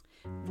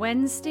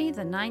Wednesday,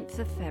 the 9th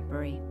of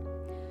February.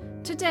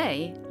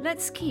 Today,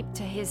 let's keep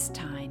to His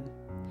time.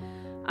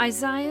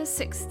 Isaiah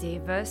 60,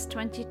 verse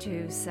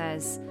 22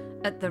 says,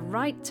 "At the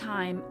right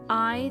time,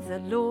 I, the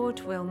Lord,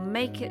 will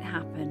make it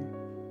happen."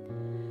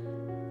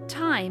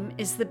 Time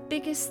is the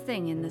biggest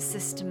thing in the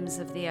systems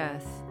of the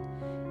earth.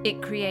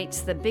 It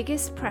creates the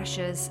biggest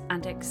pressures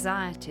and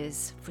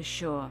anxieties for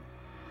sure.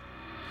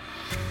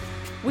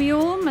 We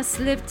all must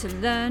live to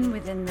learn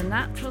within the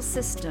natural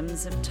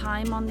systems of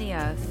time on the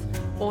earth,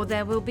 or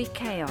there will be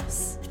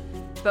chaos.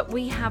 But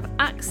we have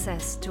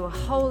access to a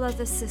whole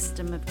other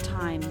system of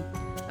time,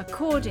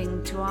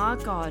 according to our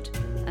God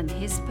and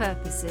His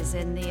purposes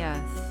in the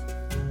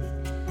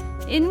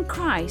earth. In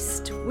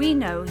Christ, we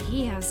know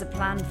He has a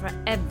plan for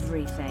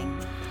everything,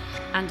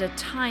 and a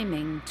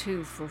timing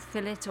to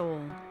fulfill it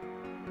all.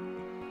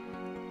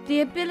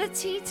 The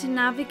ability to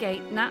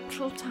navigate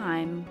natural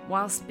time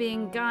whilst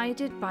being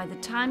guided by the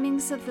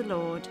timings of the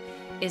Lord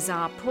is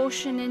our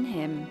portion in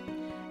Him,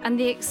 and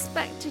the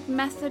expected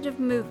method of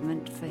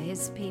movement for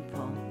His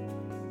people.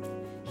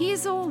 He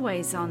is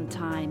always on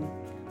time,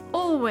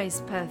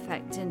 always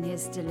perfect in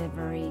His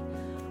delivery,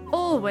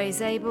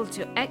 always able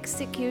to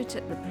execute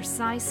at the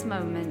precise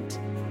moment,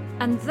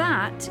 and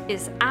that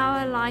is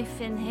our life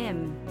in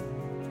Him.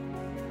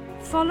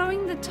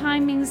 Following the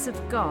timings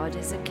of God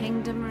is a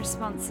kingdom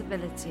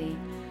responsibility,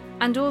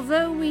 and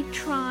although we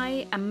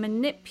try and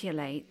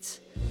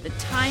manipulate the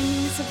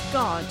timings of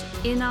God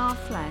in our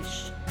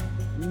flesh,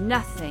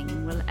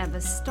 nothing will ever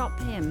stop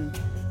Him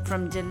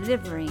from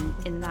delivering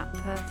in that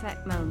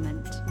perfect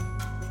moment.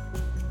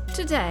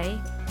 Today,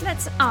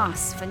 let's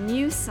ask for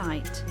new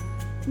sight,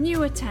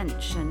 new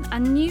attention,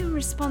 and new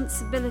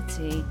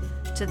responsibility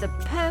to the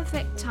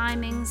perfect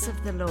timings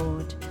of the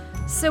Lord,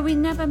 so we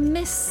never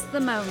miss the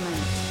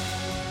moment,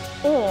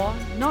 or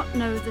not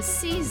know the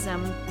season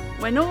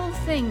when all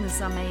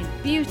things are made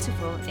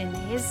beautiful in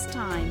His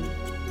time.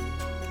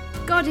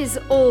 God is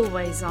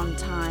always on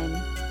time,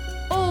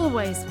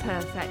 always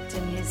perfect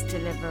in His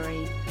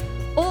delivery,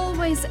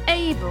 always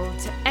able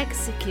to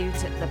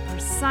execute at the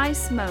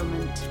precise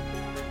moment,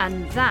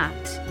 and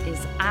that is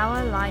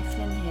our life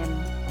in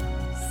Him.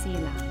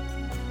 Selah.